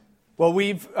Well,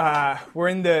 we're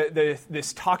in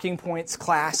this talking points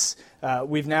class.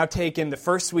 We've now taken the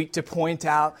first week to point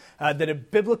out that a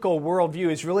biblical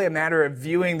worldview is really a matter of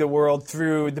viewing the world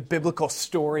through the biblical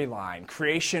storyline: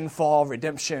 creation, fall,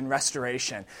 redemption,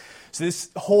 restoration. So this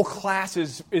whole class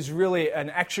is really an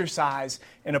exercise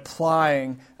in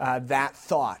applying that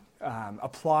thought,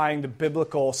 applying the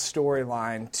biblical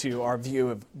storyline to our view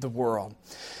of the world.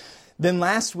 Then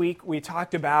last week, we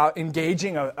talked about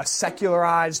engaging a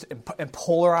secularized and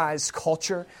polarized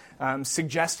culture,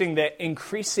 suggesting that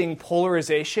increasing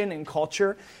polarization in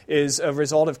culture is a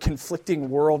result of conflicting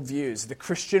worldviews. The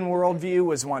Christian worldview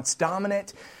was once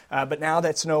dominant, but now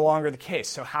that's no longer the case.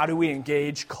 So how do we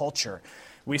engage culture?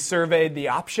 We surveyed the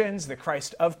options: the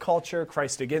Christ of culture,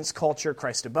 Christ against culture,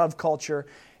 Christ above culture,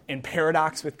 in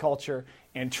paradox with culture,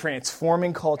 and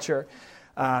transforming culture,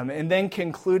 and then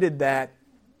concluded that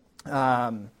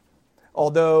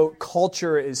although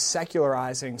culture is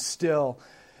secularizing still,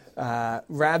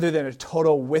 rather than a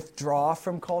total withdrawal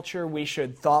from culture, we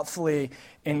should thoughtfully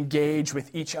engage with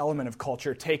each element of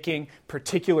culture, taking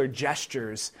particular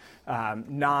gestures,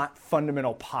 not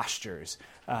fundamental postures.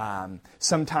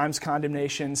 Sometimes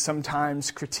condemnation,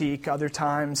 sometimes critique, other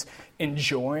times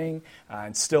enjoying,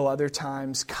 and still other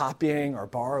times copying or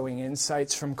borrowing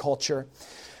insights from culture.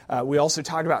 We also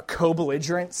talked about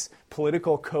co-belligerence,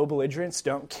 political co-belligerence.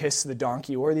 Don't kiss the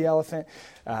donkey or the elephant.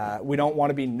 We don't want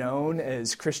to be known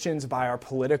as Christians by our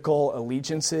political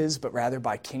allegiances, but rather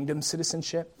by kingdom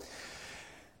citizenship.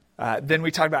 Then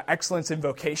we talked about excellence in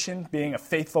vocation, being a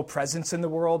faithful presence in the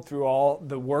world through all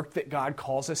the work that God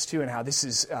calls us to, and how this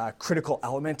is a critical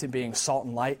element in being salt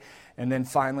and light. And then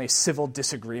finally, civil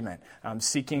disagreement,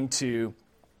 seeking to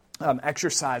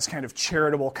exercise kind of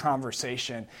charitable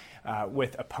conversation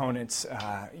with opponents,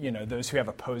 those who have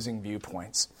opposing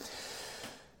viewpoints.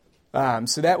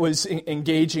 So that was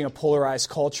engaging a polarized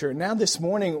culture. Now this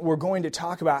morning, we're going to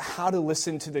talk about how to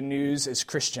listen to the news as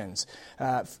Christians.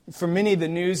 For many, the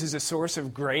news is a source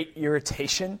of great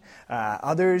irritation.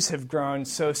 Others have grown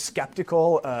so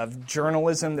skeptical of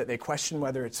journalism that they question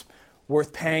whether it's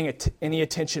worth paying any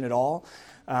attention at all.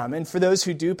 And for those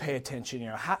who do pay attention,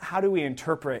 how do we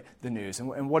interpret the news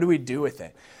and what do we do with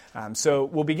it? So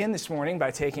we'll begin this morning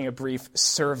by taking a brief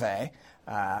survey,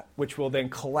 which we'll then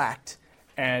collect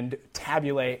and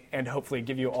tabulate and hopefully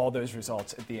give you all those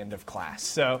results at the end of class.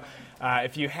 So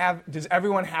does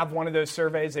everyone have one of those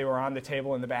surveys? They were on the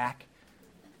table in the back.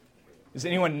 Does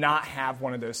anyone not have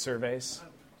one of those surveys?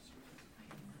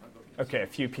 Okay, a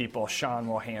few people. Sean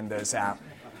will hand those out.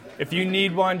 If you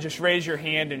need one, just raise your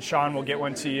hand and Sean will get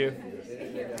one to you.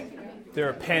 There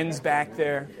are pens back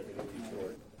there.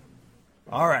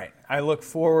 All right. I look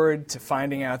forward to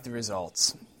finding out the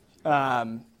results.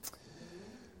 So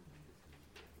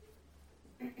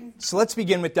let's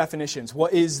begin with definitions.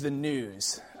 What is the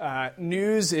news?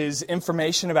 News is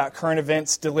information about current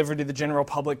events delivered to the general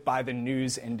public by the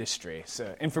news industry.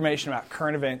 So information about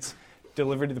current events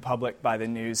delivered to the public by the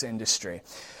news industry.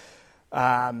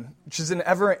 Which is in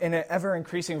an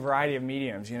ever-increasing variety of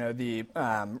mediums. The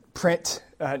print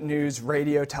news,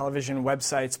 radio, television,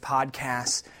 websites,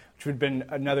 podcasts, which would have been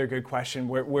another good question.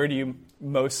 Where do you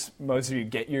most of you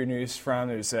get your news from?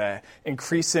 There's an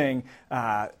increasing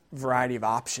variety of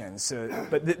options.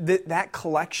 But that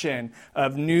collection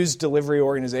of news delivery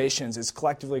organizations is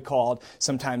collectively called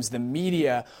sometimes the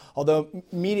media, although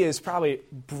media is probably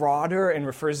broader and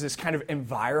refers to this kind of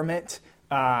environment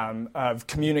of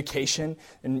communication.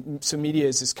 And so media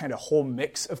is this kind of whole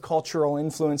mix of cultural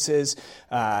influences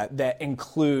that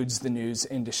includes the news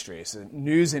industry. So the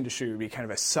news industry would be kind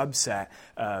of a subset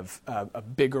of a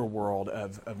bigger world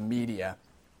of media.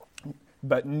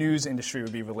 But news industry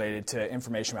would be related to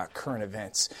information about current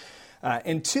events.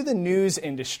 And to the news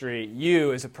industry,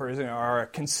 you as a person are a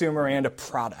consumer and a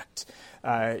product.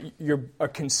 You're a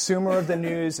consumer of the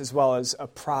news as well as a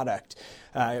product.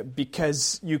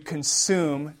 Because you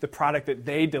consume the product that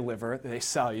they deliver, that they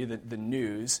sell you, the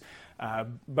news,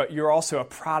 but you're also a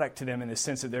product to them in the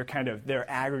sense that their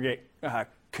aggregate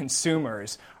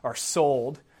consumers are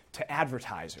sold to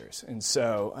advertisers. And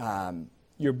so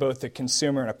you're both a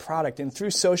consumer and a product. And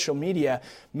through social media,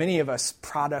 many of us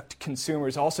product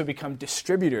consumers also become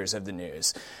distributors of the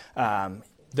news,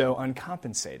 though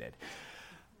uncompensated.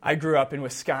 I grew up in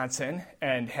Wisconsin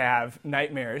and have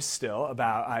nightmares still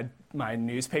about my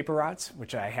newspaper routes,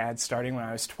 which I had starting when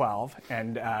I was 12,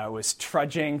 and was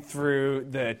trudging through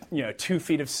the 2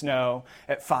 feet of snow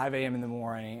at 5 a.m. in the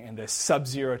morning and the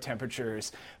sub-zero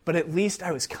temperatures, but at least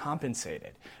I was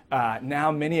compensated.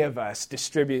 Now many of us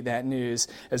distribute that news,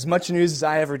 as much news as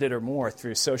I ever did or more,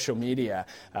 through social media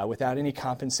without any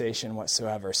compensation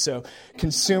whatsoever. So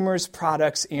consumers,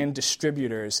 products, and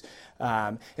distributors.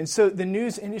 And so the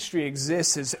news industry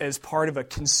exists as part of a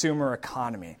consumer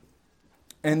economy.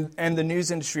 And the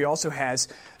news industry also has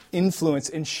influence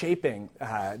in shaping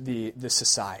the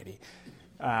society.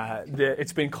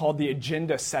 It's been called the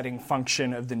agenda-setting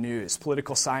function of the news.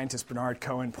 Political scientist Bernard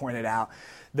Cohen pointed out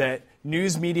that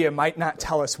news media might not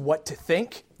tell us what to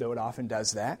think, though it often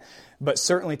does that, but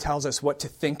certainly tells us what to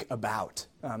think about.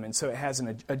 And so it has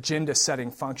an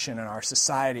agenda-setting function in our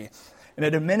society. And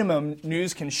at a minimum,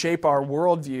 news can shape our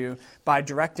worldview by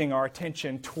directing our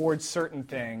attention towards certain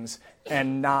things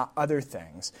and not other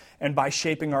things, and by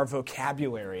shaping our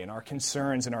vocabulary and our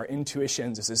concerns and our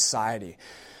intuitions as a society.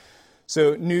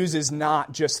 So news is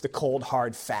not just the cold,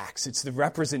 hard facts. It's the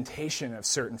representation of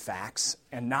certain facts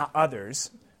and not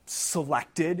others,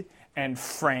 selected and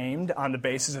framed on the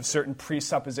basis of certain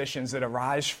presuppositions that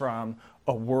arise from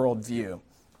a worldview.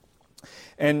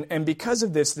 And because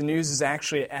of this, the news is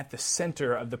actually at the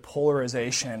center of the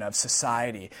polarization of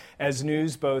society, as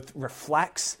news both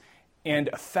reflects and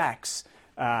affects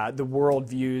the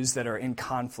worldviews that are in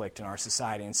conflict in our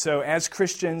society. And so as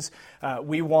Christians,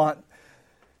 we want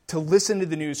to listen to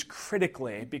the news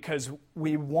critically because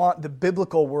we want the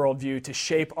biblical worldview to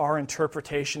shape our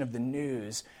interpretation of the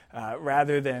news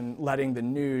rather than letting the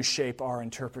news shape our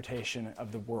interpretation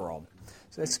of the world.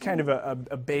 So that's kind of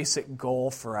a basic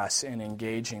goal for us in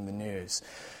engaging the news.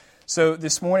 So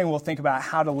this morning we'll think about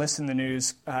how to listen to the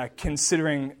news,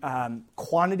 considering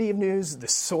quantity of news, the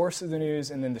source of the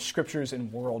news, and then the scriptures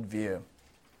and worldview.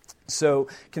 So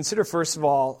consider first of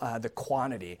all the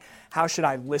quantity. How should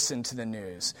I listen to the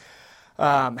news?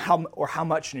 How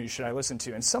much news should I listen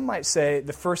to? And some might say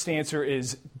the first answer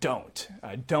is don't.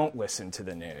 Don't listen to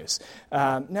the news.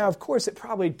 Now, of course, it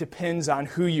probably depends on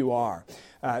who you are.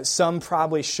 Some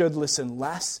probably should listen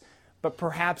less, but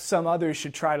perhaps some others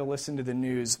should try to listen to the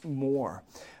news more.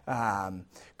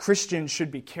 Christians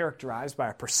should be characterized by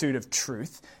a pursuit of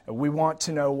truth. We want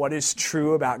to know what is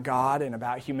true about God and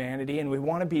about humanity, and we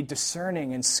want to be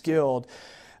discerning and skilled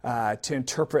to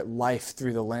interpret life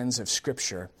through the lens of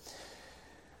Scripture.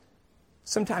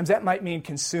 Sometimes that might mean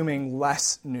consuming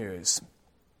less news.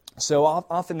 So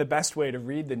often the best way to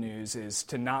read the news is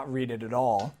to not read it at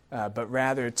all, but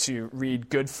rather to read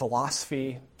good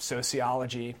philosophy,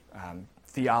 sociology,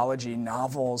 theology,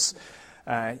 novels.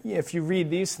 If you read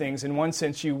these things, in one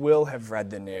sense you will have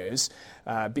read the news,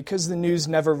 because the news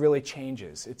never really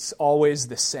changes. It's always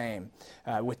the same,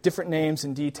 with different names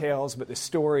and details, but the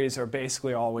stories are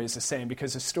basically always the same,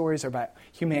 because the stories are about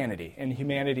humanity, and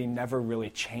humanity never really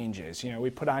changes. We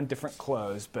put on different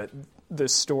clothes, but the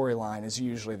storyline is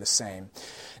usually the same.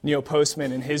 Neil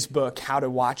Postman, in his book, How to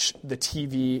Watch the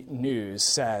TV News,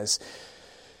 says,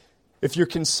 if you're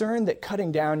concerned that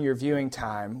cutting down your viewing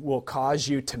time will cause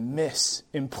you to miss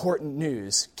important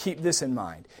news, keep this in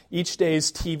mind. Each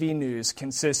day's TV news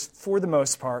consists, for the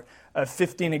most part, of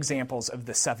 15 examples of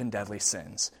the 7 deadly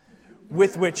sins,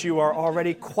 with which you are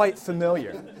already quite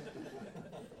familiar.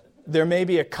 There may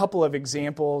be a couple of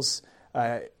examples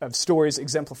of stories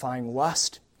exemplifying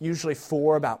lust, usually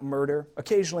 4 about murder,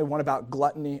 occasionally 1 about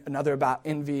gluttony, another about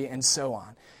envy, and so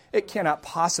on. It cannot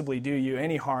possibly do you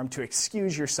any harm to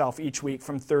excuse yourself each week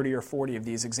from 30 or 40 of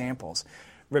these examples.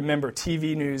 Remember,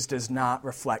 TV news does not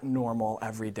reflect normal,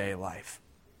 everyday life.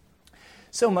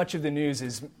 So much of the news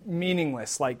is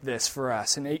meaningless like this for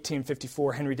us. In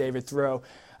 1854, Henry David Thoreau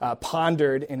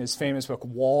pondered in his famous book,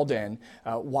 Walden,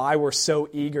 why we're so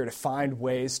eager to find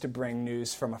ways to bring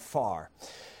news from afar.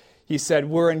 He said,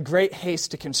 we're in great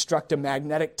haste to construct a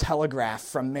magnetic telegraph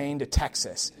from Maine to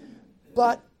Texas,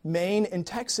 but Maine and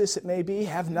Texas, it may be,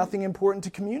 have nothing important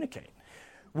to communicate.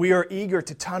 We are eager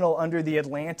to tunnel under the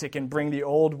Atlantic and bring the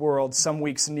old world some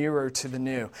weeks nearer to the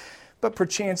new. But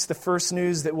perchance the first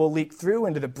news that will leak through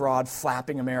into the broad,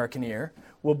 flapping American ear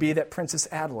will be that Princess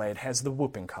Adelaide has the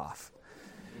whooping cough.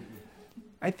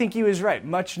 I think he was right.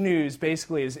 Much news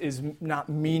basically is not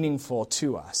meaningful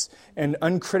to us. And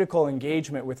uncritical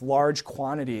engagement with large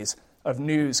quantities of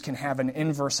news can have an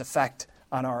inverse effect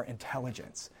on our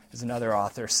intelligence. As another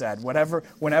author said,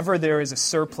 whenever there is a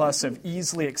surplus of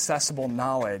easily accessible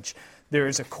knowledge, there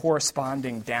is a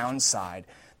corresponding downside,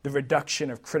 the reduction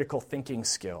of critical thinking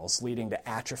skills, leading to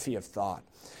atrophy of thought.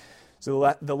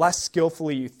 So the less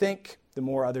skillfully you think, the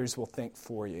more others will think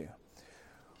for you.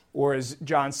 or as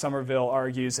John Somerville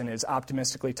argues in his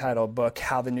optimistically titled book,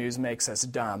 How the News Makes Us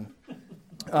Dumb,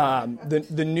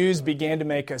 the news began to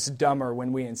make us dumber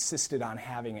when we insisted on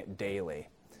having it daily.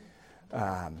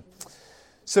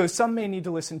 So some may need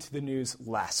to listen to the news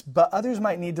less, but others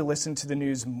might need to listen to the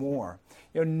news more.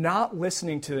 Not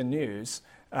listening to the news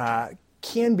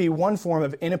can be one form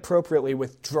of inappropriately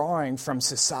withdrawing from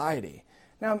society.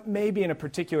 Now, maybe in a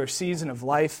particular season of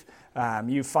life,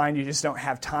 you find you just don't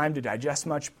have time to digest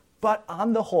much. But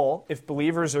on the whole, if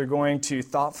believers are going to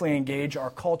thoughtfully engage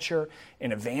our culture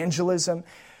in evangelism,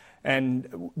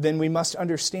 and then we must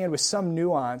understand with some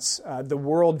nuance the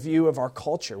worldview of our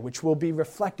culture, which will be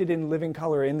reflected in living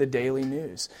color in the daily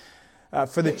news.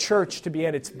 For the church to be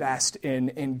at its best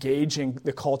in engaging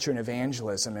the culture in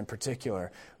evangelism in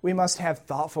particular, we must have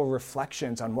thoughtful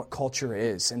reflections on what culture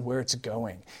is and where it's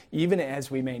going, even as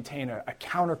we maintain a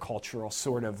countercultural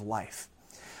sort of life.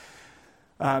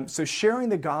 So sharing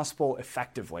the gospel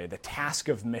effectively, the task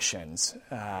of missions,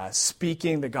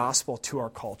 speaking the gospel to our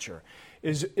culture,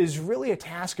 is really a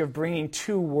task of bringing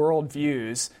two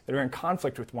worldviews that are in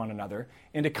conflict with one another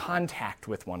into contact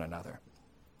with one another.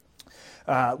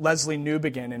 Leslie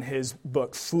Newbigin, in his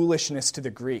book, Foolishness to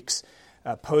the Greeks,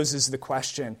 poses the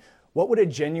question, what would a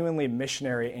genuinely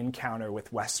missionary encounter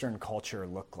with Western culture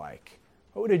look like?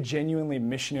 What would a genuinely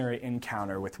missionary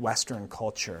encounter with Western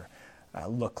culture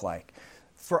look like?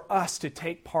 For us to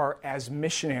take part as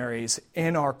missionaries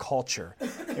in our culture,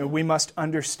 we must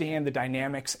understand the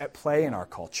dynamics at play in our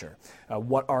culture,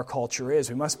 what our culture is.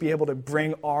 We must be able to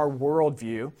bring our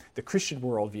worldview, the Christian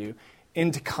worldview,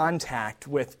 into contact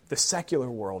with the secular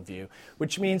worldview,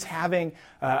 which means having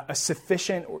a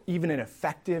sufficient or even an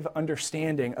effective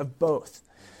understanding of both.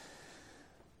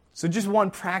 So just one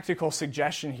practical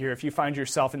suggestion here, if you find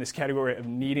yourself in this category of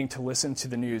needing to listen to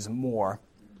the news more.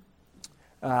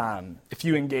 If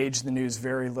you engage the news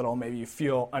very little, maybe you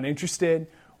feel uninterested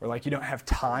or like you don't have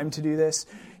time to do this,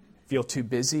 feel too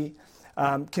busy,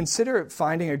 consider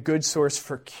finding a good source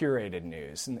for curated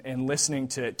news and listening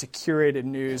to curated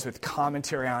news with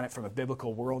commentary on it from a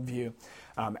biblical worldview.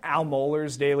 Al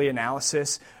Mohler's daily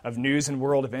analysis of news and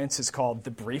world events is called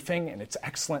The Briefing, and it's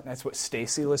excellent. That's what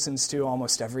Stacy listens to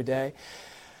almost every day.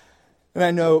 And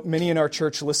I know many in our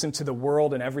church listen to The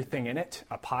World and Everything in It,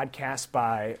 a podcast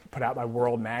put out by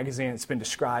World Magazine. It's been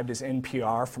described as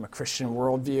NPR from a Christian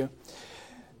worldview.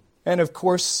 And of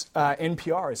course,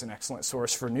 NPR is an excellent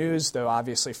source for news, though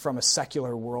obviously from a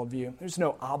secular worldview. There's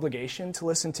no obligation to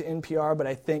listen to NPR, but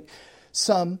I think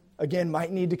some, again,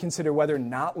 might need to consider whether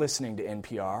not listening to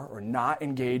NPR or not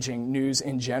engaging news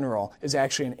in general is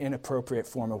actually an inappropriate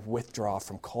form of withdrawal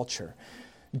from culture.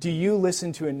 Do you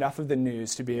listen to enough of the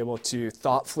news to be able to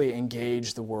thoughtfully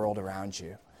engage the world around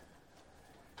you?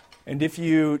 And if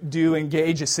you do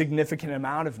engage a significant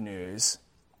amount of news,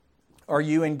 are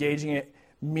you engaging it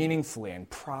meaningfully and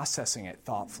processing it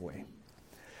thoughtfully?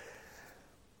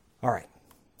 All right.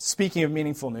 Speaking of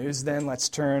meaningful news, then let's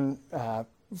turn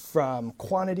from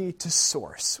quantity to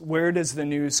source. Where does the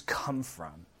news come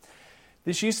from?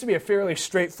 This used to be a fairly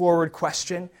straightforward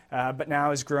question, but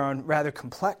now has grown rather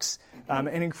complex. And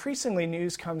increasingly,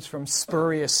 news comes from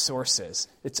spurious sources.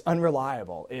 It's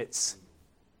unreliable. It's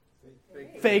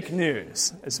fake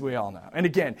news, as we all know. And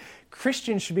again,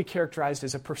 Christians should be characterized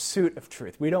as a pursuit of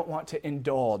truth. We don't want to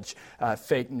indulge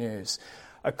fake news.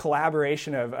 A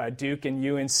collaboration of Duke and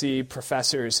UNC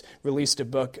professors released a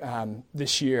book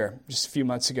this year, just a few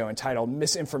months ago, entitled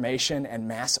Misinformation and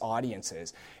Mass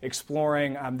Audiences,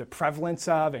 exploring the prevalence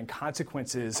of and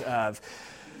consequences of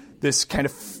this kind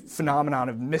of phenomenon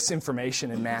of misinformation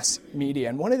in mass media.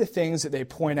 And one of the things that they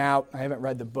point out, I haven't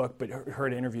read the book, but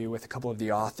heard an interview with a couple of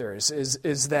the authors,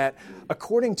 is that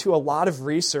according to a lot of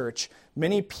research,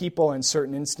 many people in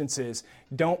certain instances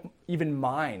don't even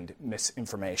mind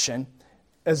misinformation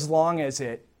as long as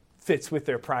it fits with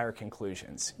their prior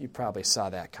conclusions. You probably saw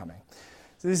that coming.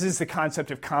 So this is the concept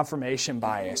of confirmation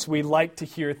bias. We like to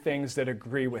hear things that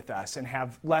agree with us and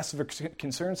have less of a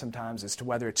concern sometimes as to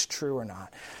whether it's true or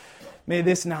not. May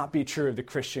this not be true of the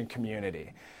Christian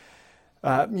community.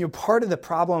 Part of the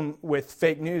problem with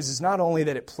fake news is not only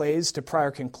that it plays to prior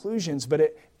conclusions, but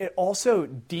it also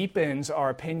deepens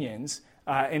our opinions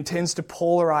and tends to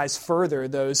polarize further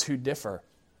those who differ.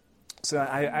 So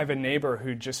I have a neighbor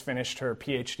who just finished her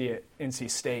PhD at NC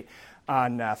State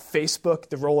on Facebook,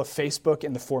 the role of Facebook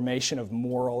in the formation of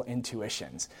moral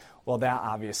intuitions. Well, that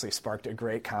obviously sparked a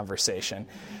great conversation.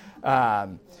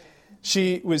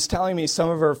 She was telling me some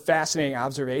of her fascinating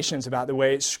observations about the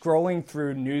way scrolling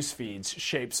through news feeds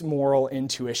shapes moral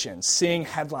intuition, seeing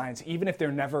headlines even if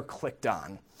they're never clicked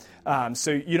on.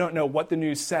 So you don't know what the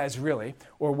news says really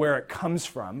or where it comes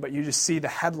from, but you just see the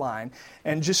headline.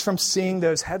 And just from seeing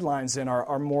those headlines, then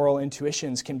our moral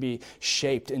intuitions can be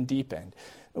shaped and deepened.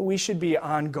 We should be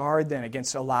on guard then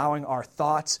against allowing our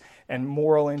thoughts and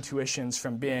moral intuitions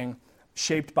from being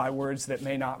shaped by words that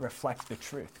may not reflect the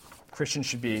truth. Christians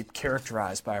should be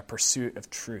characterized by a pursuit of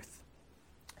truth.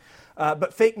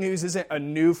 But fake news isn't a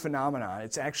new phenomenon.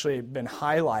 It's actually been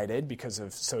highlighted because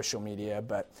of social media.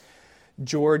 But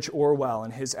George Orwell,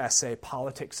 in his essay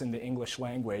Politics in the English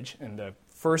Language, in the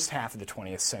first half of the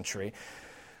 20th century,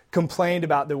 complained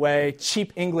about the way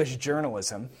cheap English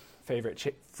journalism,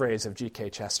 favorite phrase of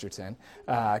G.K. Chesterton,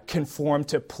 conformed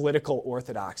to political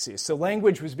orthodoxies. So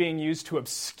language was being used to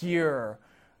obscure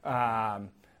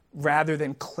rather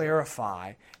than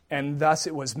clarify, and thus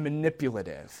it was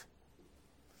manipulative.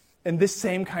 And this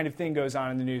same kind of thing goes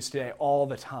on in the news today all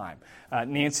the time.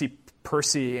 Nancy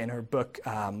Percy, in her book,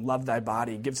 Love Thy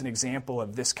Body, gives an example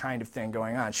of this kind of thing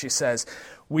going on. She says,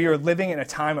 "We are living in a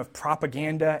time of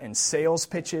propaganda and sales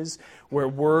pitches where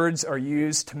words are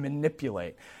used to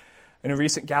manipulate." In a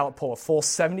recent Gallup poll, a full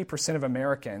 70% of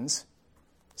Americans,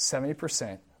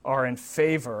 70%, are in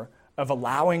favor of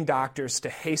allowing doctors to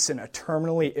hasten a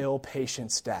terminally ill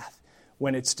patient's death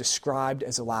when it's described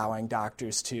as allowing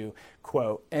doctors to,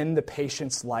 quote, end the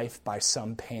patient's life by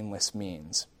some painless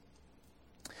means.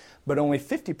 But only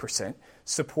 50%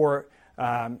 support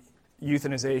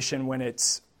euthanization when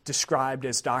it's described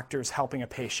as doctors helping a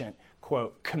patient,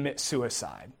 quote, commit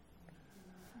suicide.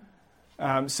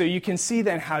 So you can see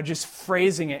then how just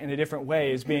phrasing it in a different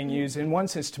way is being used in one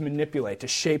sense to manipulate, to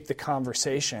shape the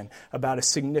conversation about a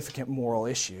significant moral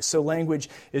issue. So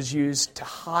language is used to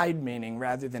hide meaning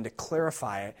rather than to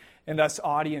clarify it, and thus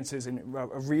audiences and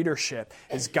readership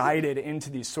is guided into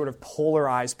these sort of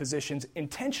polarized positions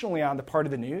intentionally on the part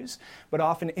of the news, but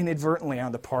often inadvertently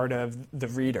on the part of the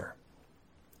reader.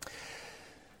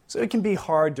 So it can be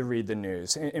hard to read the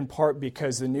news, in part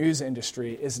because the news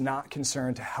industry is not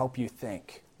concerned to help you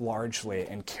think largely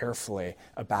and carefully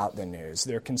about the news.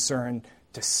 They're concerned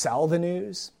to sell the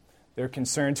news. They're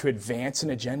concerned to advance an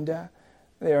agenda.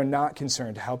 They are not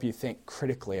concerned to help you think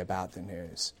critically about the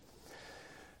news.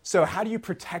 So how do you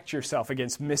protect yourself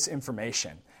against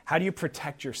misinformation? How do you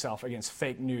protect yourself against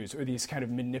fake news or these kind of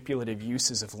manipulative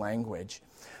uses of language?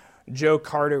 Joe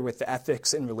Carter with the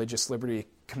Ethics and Religious Liberty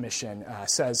Commission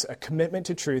says, a commitment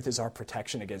to truth is our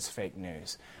protection against fake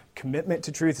news. Commitment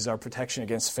to truth is our protection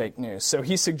against fake news. So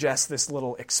he suggests this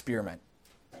little experiment.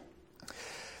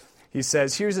 He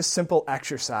says, here's a simple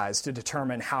exercise to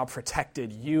determine how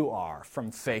protected you are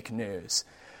from fake news.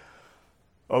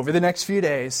 Over the next few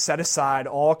days, set aside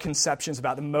all conceptions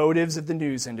about the motives of the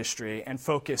news industry and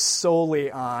focus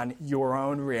solely on your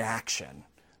own reaction.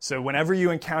 So whenever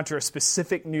you encounter a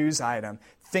specific news item,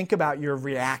 think about your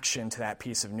reaction to that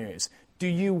piece of news. Do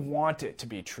you want it to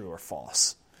be true or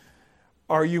false?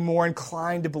 Are you more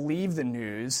inclined to believe the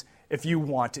news if you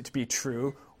want it to be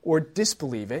true, or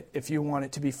disbelieve it if you want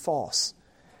it to be false?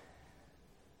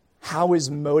 How is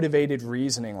motivated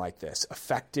reasoning like this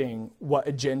affecting what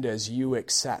agendas you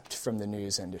accept from the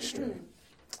news industry?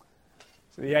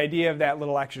 So the idea of that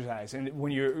little exercise, and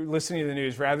when you're listening to the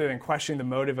news, rather than questioning the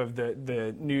motive of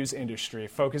the news industry,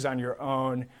 focus on your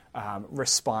own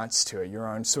response to it, your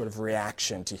own sort of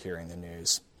reaction to hearing the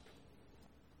news.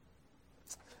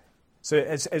 So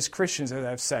as Christians, as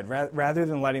I've said, rather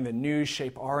than letting the news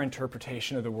shape our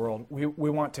interpretation of the world, we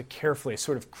want to carefully,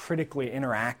 sort of critically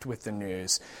interact with the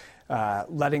news,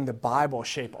 letting the Bible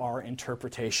shape our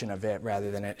interpretation of it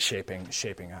rather than it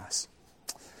shaping us.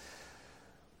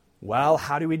 Well,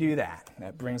 how do we do that?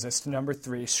 That brings us to number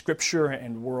 3, Scripture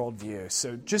and worldview.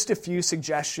 So just a few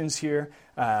suggestions here,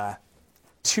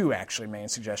 2 actually main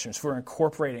suggestions for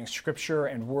incorporating Scripture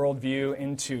and worldview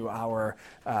into our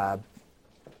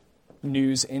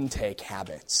news intake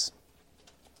habits.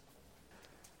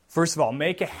 First of all,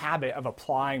 make a habit of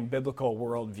applying biblical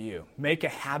worldview. Make a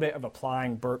habit of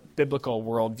applying biblical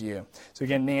worldview. So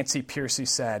again, Nancy Pearcey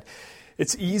said,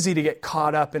 it's easy to get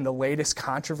caught up in the latest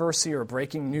controversy or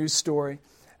breaking news story,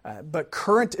 but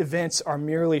current events are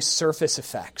merely surface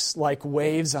effects, like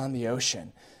waves on the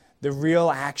ocean. The real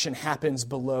action happens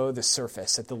below the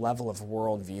surface at the level of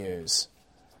worldviews.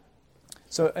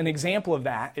 So an example of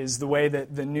that is the way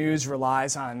that the news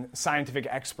relies on scientific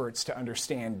experts to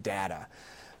understand data.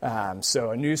 So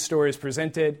a news story is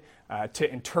presented,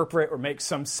 to interpret or make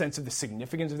some sense of the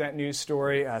significance of that news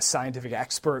story. A scientific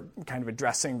expert kind of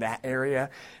addressing that area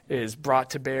is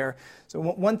brought to bear. So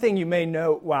one thing you may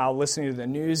note while listening to the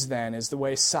news then is the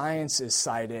way science is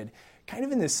cited kind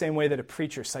of in the same way that a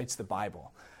preacher cites the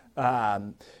Bible.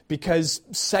 Because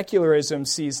secularism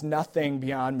sees nothing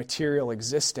beyond material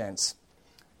existence.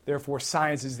 Therefore,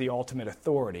 science is the ultimate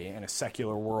authority in a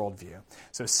secular worldview.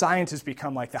 So science has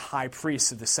become like the high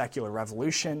priests of the secular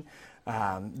revolution.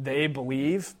 They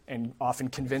believe and often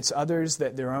convince others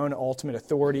that their own ultimate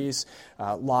authorities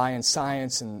lie in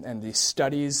science, and the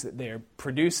studies that they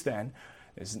produce then,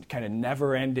 is kind of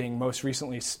never-ending, most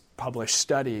recently published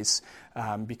studies,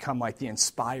 become like the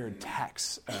inspired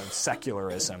texts of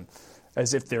secularism,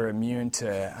 as if they're immune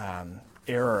to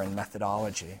error in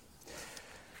methodology.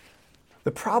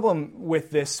 The problem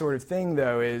with this sort of thing,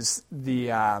 though, is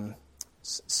the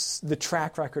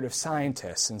track record of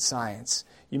scientists in science.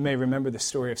 You may remember the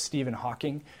story of Stephen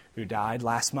Hawking, who died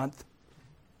last month.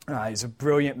 He's a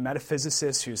brilliant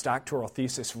metaphysicist whose doctoral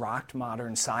thesis rocked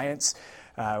modern science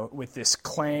with this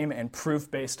claim and proof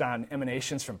based on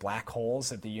emanations from black holes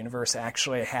that the universe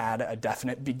actually had a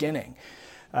definite beginning.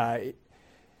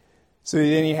 So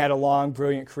then he had a long,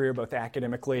 brilliant career, both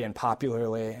academically and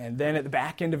popularly. And then at the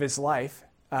back end of his life,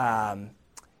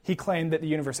 he claimed that the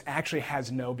universe actually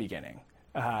has no beginning,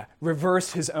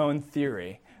 reversed his own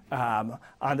theory on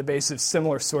the basis of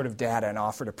similar sort of data, and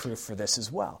offered a proof for this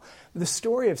as well. The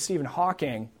story of Stephen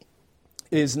Hawking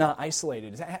is not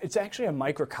isolated. It's actually a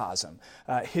microcosm.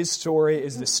 His story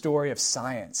is the story of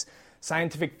science.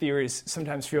 Scientific theories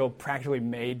sometimes feel practically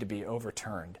made to be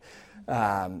overturned.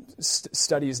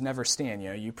 Studies never stand.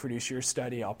 You produce your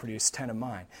study, I'll produce 10 of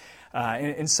mine.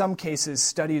 In some cases,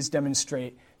 studies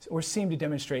demonstrate or seem to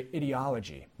demonstrate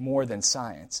ideology more than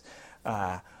science.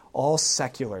 All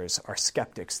seculars are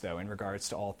skeptics, though, in regards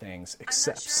to all things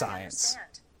except science.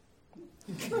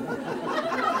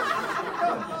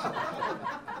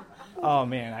 Oh,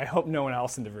 man, I hope no one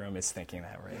else in the room is thinking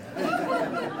that right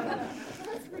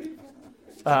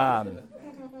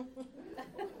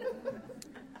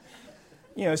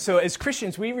now. So as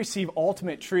Christians, we receive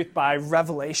ultimate truth by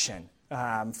revelation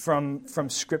from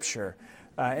Scripture.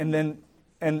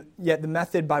 And yet the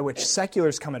method by which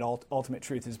seculars come at ultimate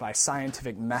truth is by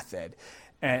scientific method.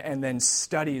 And then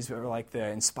studies are like the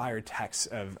inspired texts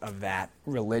of that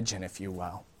religion, if you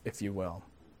will.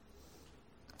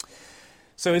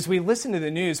 So as we listen to the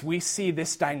news, we see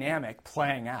this dynamic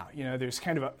playing out. There's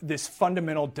kind of this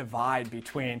fundamental divide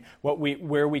between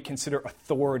where we consider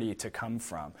authority to come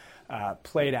from,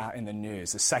 played out in the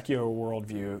news. The secular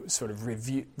worldview sort of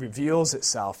reveals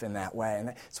itself in that way. And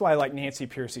that's why, like Nancy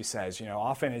Pearcey says,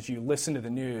 often as you listen to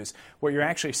the news, what you're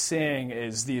actually seeing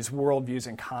is these worldviews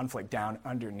in conflict down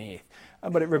underneath.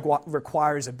 But it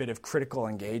requires a bit of critical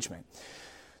engagement.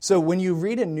 So when you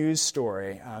read a news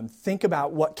story, think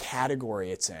about what category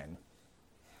it's in.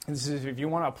 And this is if you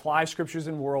want to apply scriptures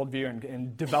and worldview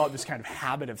and develop this kind of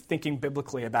habit of thinking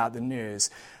biblically about the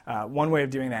news, one way of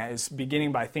doing that is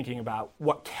beginning by thinking about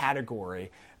what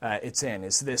category it's in.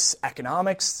 Is this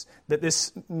economics that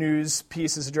this news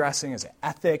piece is addressing? Is it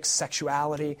ethics,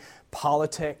 sexuality,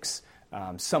 politics,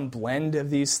 some blend of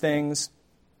these things?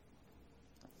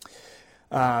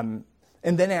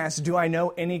 And then ask, do I know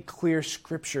any clear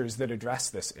scriptures that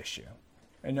address this issue?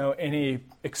 I know any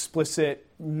explicit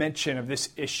mention of this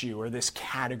issue or this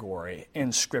category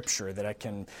in Scripture that I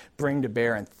can bring to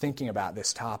bear in thinking about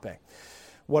this topic.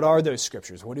 What are those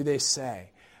scriptures? What do they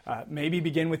say? Maybe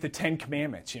begin with the Ten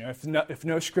Commandments. If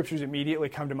no scriptures immediately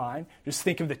come to mind, just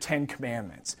think of the Ten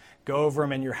Commandments. Go over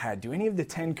them in your head. Do any of the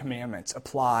Ten Commandments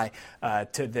apply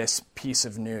to this piece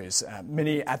of news?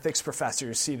 Many ethics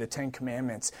professors see the Ten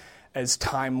Commandments as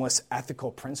timeless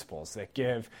ethical principles that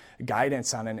give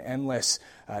guidance on an endless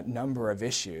number of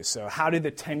issues. So how do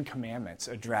the Ten Commandments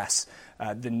address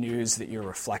the news that you're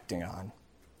reflecting on?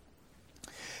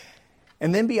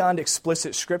 And then beyond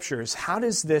explicit scriptures, how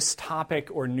does this topic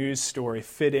or news story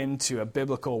fit into a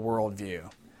biblical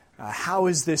worldview? How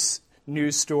is this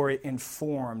news story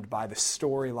informed by the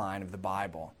storyline of the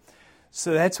Bible?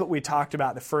 So that's what we talked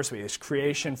about the first week, is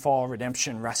creation, fall,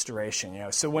 redemption,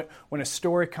 restoration. So when a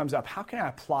story comes up, how can I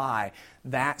apply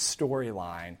that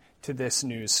storyline to this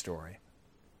news story?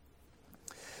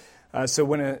 So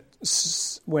when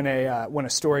a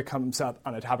story comes up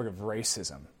on the topic of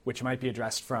racism, which might be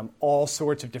addressed from all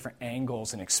sorts of different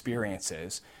angles and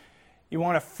experiences, you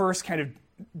want to first kind of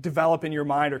develop in your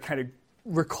mind or kind of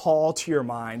recall to your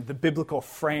mind the biblical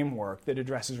framework that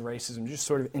addresses racism, just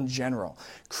sort of in general.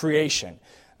 Creation.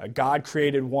 God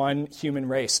created one human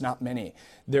race, not many.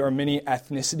 There are many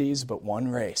ethnicities, but one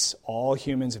race. All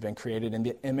humans have been created in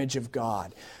the image of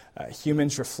God.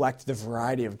 Humans reflect the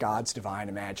variety of God's divine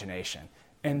imagination.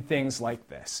 And things like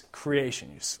this.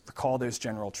 Creation, you recall those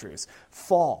general truths.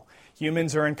 Fall.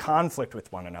 Humans are in conflict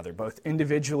with one another, both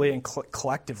individually and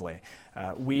collectively.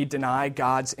 We deny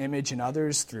God's image in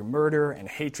others through murder and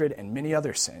hatred and many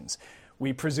other sins.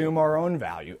 We presume our own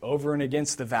value over and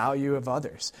against the value of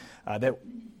others. That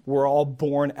we're all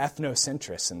born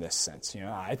ethnocentrists in this sense.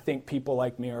 I think people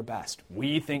like me are best.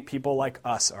 We think people like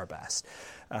us are best.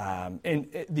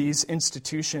 These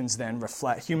institutions then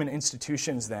reflect, human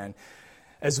institutions then,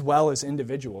 as well as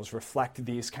individuals, reflect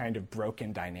these kind of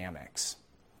broken dynamics.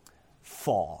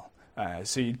 Fall.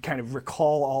 So you'd kind of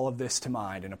recall all of this to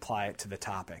mind and apply it to the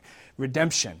topic.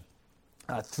 Redemption.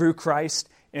 Through Christ,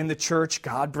 in the church,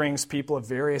 God brings people of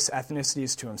various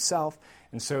ethnicities to himself,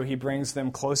 and so he brings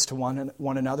them close to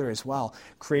one another as well,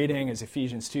 creating, as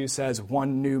Ephesians 2 says,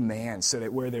 one new man, so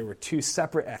that where there were two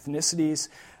separate ethnicities,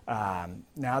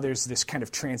 now there's this kind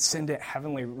of transcendent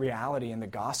heavenly reality in the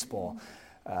gospel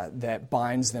that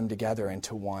binds them together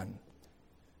into one.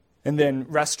 And then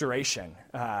restoration.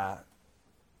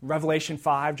 Revelation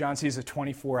 5, John sees the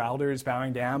 24 elders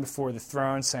bowing down before the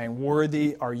throne, saying,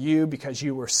 "Worthy are you, because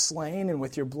you were slain, and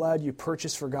with your blood you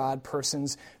purchased for God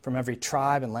persons from every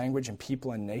tribe and language and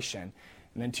people and nation."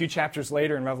 And then 2 chapters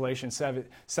later in Revelation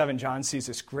 7, John sees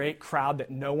this great crowd that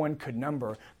no one could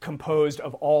number, composed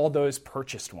of all those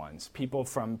purchased ones,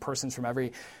 persons from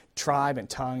every tribe and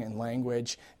tongue and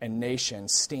language and nation,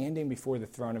 standing before the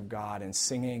throne of God and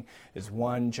singing as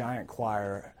one giant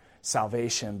choir,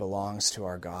 "Salvation belongs to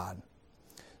our God."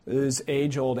 Those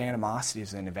age-old animosities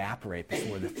then evaporate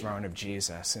before the throne of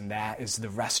Jesus, and that is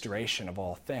the restoration of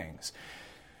all things.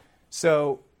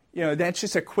 So, that's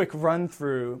just a quick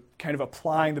run-through, kind of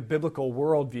applying the biblical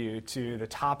worldview to the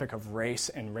topic of race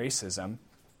and racism.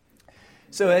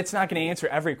 So it's not going to answer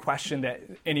every question that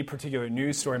any particular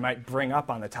news story might bring up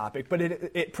on the topic, but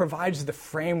it provides the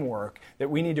framework that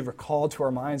we need to recall to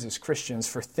our minds as Christians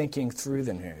for thinking through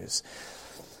the news.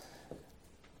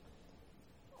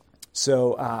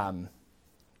 So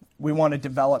we want to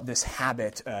develop this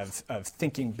habit of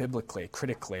thinking biblically,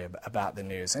 critically about the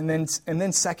news. And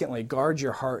then secondly, guard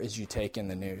your heart as you take in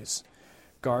the news.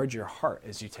 Guard your heart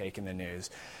as you take in the news.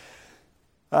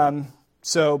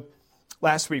 So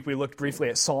last week we looked briefly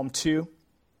at Psalm 2,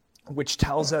 which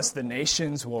tells us the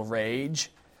nations will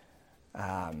rage.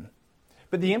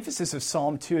 But the emphasis of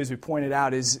Psalm 2, as we pointed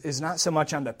out, is not so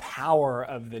much on the power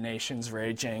of the nations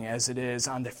raging as it is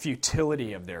on the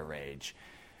futility of their rage.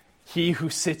 He who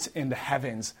sits in the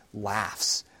heavens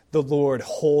laughs. The Lord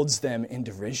holds them in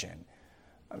derision.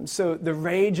 So the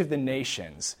rage of the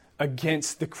nations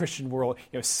against the Christian world,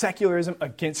 secularism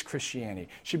against Christianity,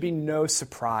 should be no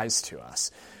surprise to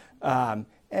us.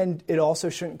 And it also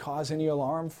shouldn't cause any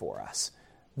alarm for us.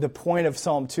 The point of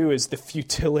Psalm 2 is the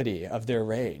futility of their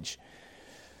rage.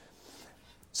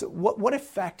 So what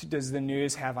effect does the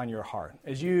news have on your heart?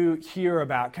 As you hear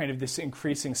about kind of this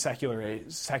increasing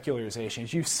secularization,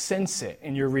 as you sense it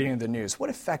in your reading of the news, what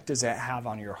effect does that have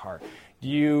on your heart? Do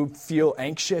you feel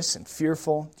anxious and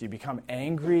fearful? Do you become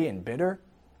angry and bitter?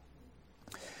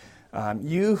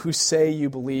 You who say you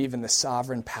believe in the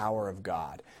sovereign power of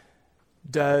God,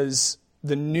 does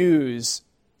the news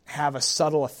have a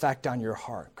subtle effect on your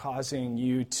heart, causing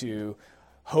you to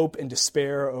hope and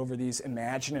despair over these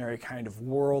imaginary kind of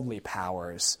worldly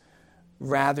powers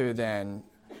rather than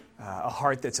a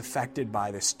heart that's affected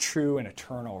by this true and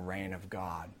eternal reign of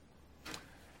God?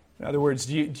 In other words,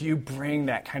 do you bring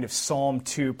that kind of Psalm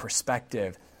 2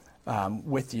 perspective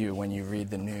with you when you read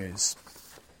the news?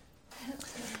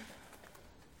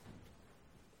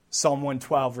 Psalm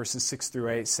 112, verses 6 through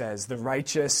 8 says, "The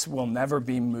righteous will never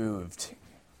be moved.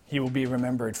 He will be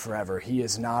remembered forever. He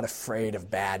is not afraid of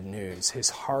bad news. His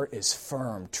heart is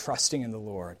firm, trusting in the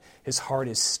Lord. His heart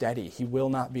is steady. He will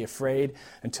not be afraid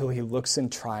until he looks in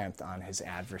triumph on his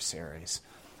adversaries."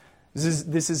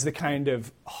 This is the kind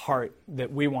of heart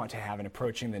that we want to have in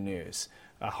approaching the news.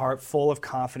 A heart full of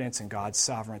confidence in God's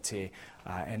sovereignty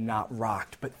and not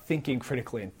rocked, but thinking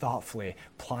critically and thoughtfully,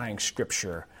 applying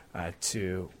Scripture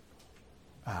to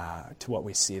what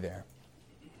we see there.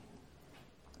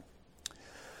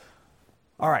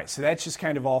 All right, so that's just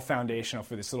kind of all foundational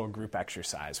for this little group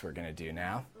exercise we're going to do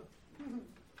now.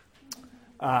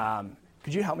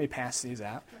 Could you help me pass these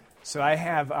out? So I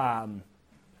have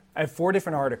 4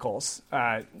 different articles,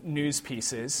 news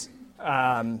pieces.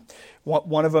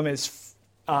 One of them is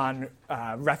on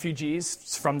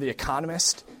refugees from The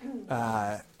Economist.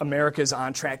 America's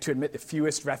on track to admit the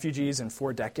fewest refugees in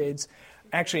 4 decades.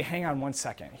 Actually, hang on one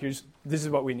second. This is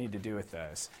what we need to do with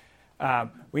those.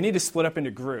 We need to split up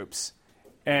into groups,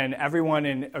 and everyone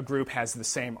in a group has the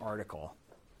same article.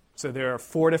 So there are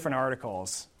 4 different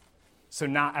articles. So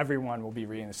not everyone will be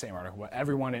reading the same article, but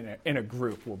everyone in a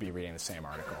group will be reading the same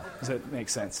article. Does that make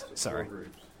sense? Sorry.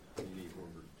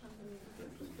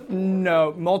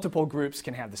 No, multiple groups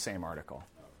can have the same article.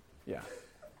 Yeah.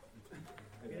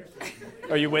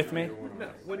 Are you with me? No.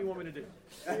 What do you want me to do?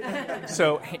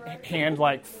 So hand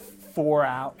like 4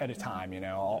 out at a time,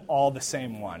 all the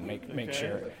same one. Make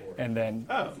sure. And then,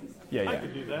 I yeah.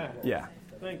 could do that. Yeah.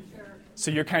 Thank you. So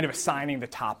you're kind of assigning the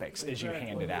topics as you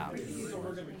hand it out.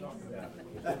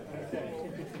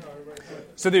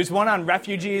 So there's one on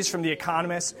refugees from The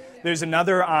Economist. There's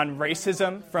another on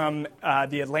racism from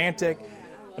The Atlantic.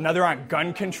 Another on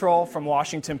gun control from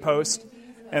Washington Post.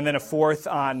 And then a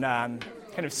 4th on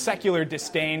kind of secular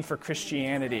disdain for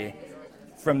Christianity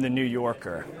from The New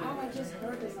Yorker. Oh, I just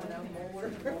heard this.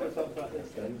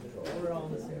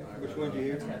 Which one do you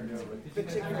hear?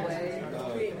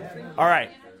 All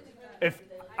right. If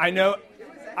I know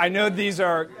these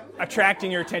are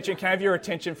attracting your attention. Can I have your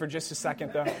attention for just a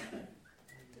second, though?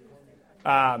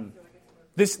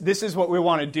 This is what we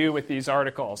want to do with these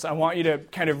articles. I want you to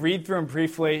kind of read through them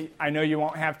briefly. I know you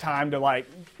won't have time to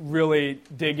really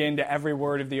dig into every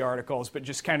word of the articles, but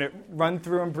just kind of run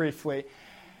through them briefly.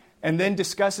 And then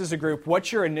discuss as a group,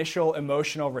 what's your initial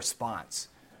emotional response?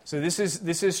 So this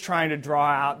is trying to draw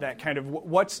out that kind of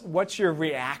what's your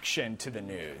reaction to the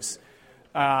news,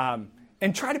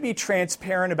 and try to be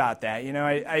transparent about that.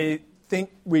 I think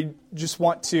we just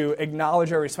want to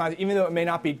acknowledge our response, even though it may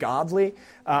not be godly.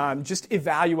 Just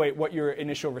evaluate what your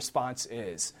initial response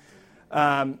is,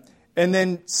 and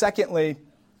then secondly,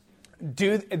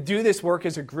 do this work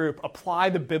as a group. Apply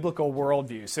the biblical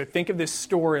worldview. So think of this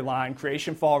storyline: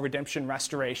 creation, fall, redemption,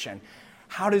 restoration.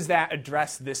 How does that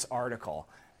address this article?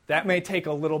 That may take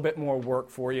a little bit more work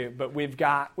for you, but we've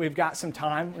got some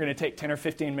time. We're going to take 10 or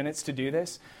 15 minutes to do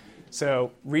this.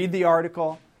 So read the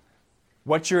article.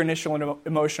 What's your initial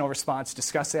emotional response?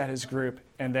 Discuss that as a group,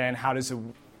 and then how does a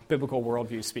biblical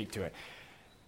worldview speak to it?